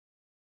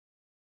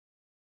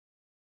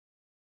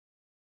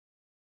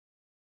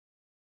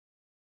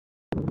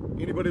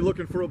Anybody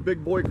looking for a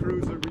big boy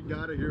cruiser, we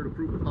got it here to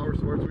Prove the Power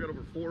Sports. We got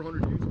over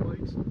 400 used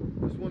bikes.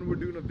 This one we're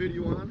doing a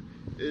video on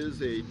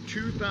is a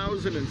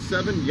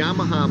 2007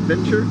 Yamaha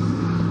Venture.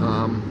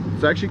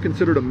 It's actually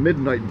considered a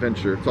midnight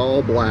venture. It's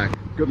all black.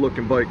 Good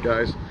looking bike,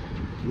 guys.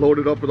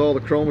 Loaded up with all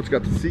the chrome. It's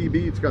got the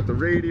CB, it's got the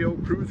radio,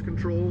 cruise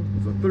control.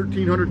 It's a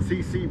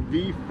 1300cc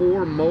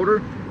V4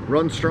 motor.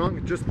 Runs strong.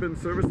 It's just been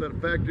serviced at a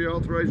factory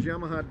authorized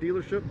Yamaha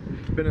dealership.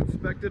 Been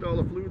inspected. All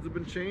the fluids have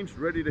been changed.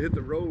 Ready to hit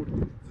the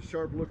road. It's a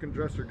sharp looking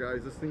dresser,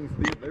 guys. This thing's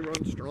deep. They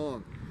run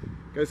strong.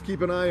 Guys,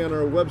 keep an eye on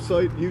our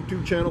website,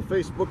 YouTube channel,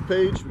 Facebook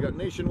page. We got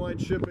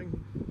nationwide shipping,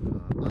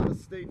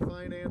 out-of-state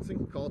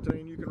financing. Call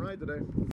today and you can ride today.